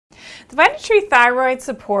The VitaTree Thyroid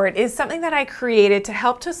Support is something that I created to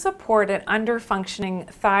help to support an under-functioning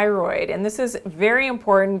thyroid. And this is very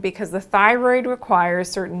important because the thyroid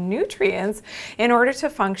requires certain nutrients in order to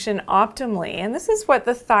function optimally. And this is what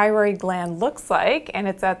the thyroid gland looks like, and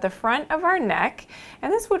it's at the front of our neck.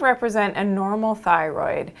 And this would represent a normal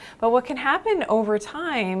thyroid. But what can happen over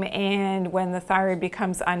time and when the thyroid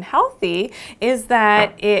becomes unhealthy is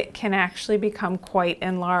that it can actually become quite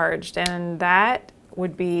enlarged. And that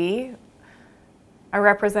would be a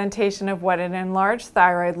representation of what an enlarged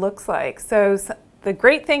thyroid looks like. So the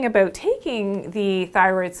great thing about taking the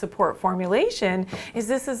thyroid support formulation is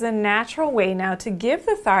this is a natural way now to give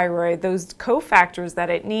the thyroid those cofactors that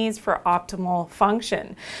it needs for optimal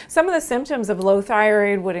function. Some of the symptoms of low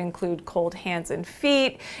thyroid would include cold hands and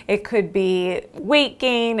feet. It could be weight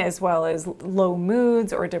gain as well as low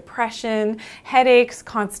moods or depression, headaches,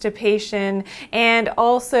 constipation, and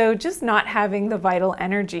also just not having the vital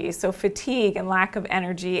energy. So fatigue and lack of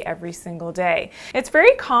energy every single day. It's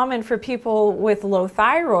very common for people with low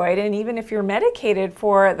thyroid, and even if you're medicated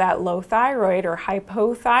for that low thyroid or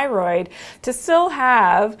hypothyroid, to still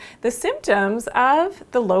have the symptoms of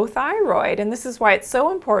the low thyroid. And this is why it's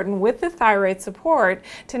so important with the thyroid support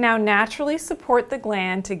to now naturally support the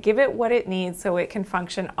gland to give it what it needs so it can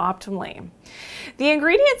function optimally. The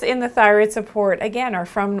ingredients in the thyroid support, again, are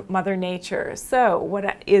from Mother Nature. So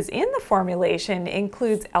what is in the formulation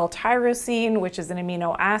includes L-tyrosine, which is an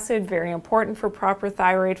amino acid, very important for proper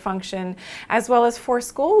thyroid function, as well as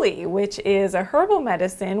forskolin, which is a herbal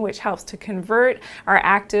medicine which helps to convert our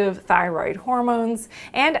active thyroid hormones,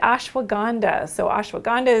 and ashwagandha. So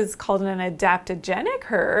ashwagandha is called an adaptogenic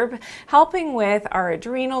herb, helping with our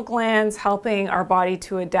adrenal glands, helping our body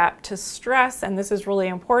to adapt to stress. And this is really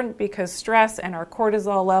important because stress and our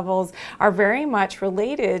cortisol levels are very much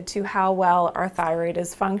related to how well our thyroid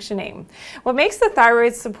is functioning. What makes the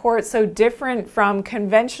thyroid support so different from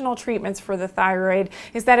conventional treatments for the thyroid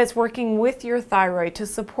is that it's working with your thyroid to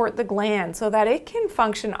support the gland so that it can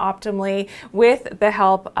function optimally with the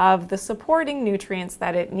help of the supporting nutrients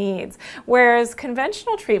that it needs. Whereas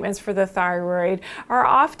conventional treatments for the thyroid are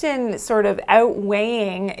often sort of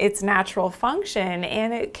outweighing its natural function,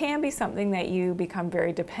 and it can be something that you become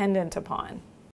very dependent upon.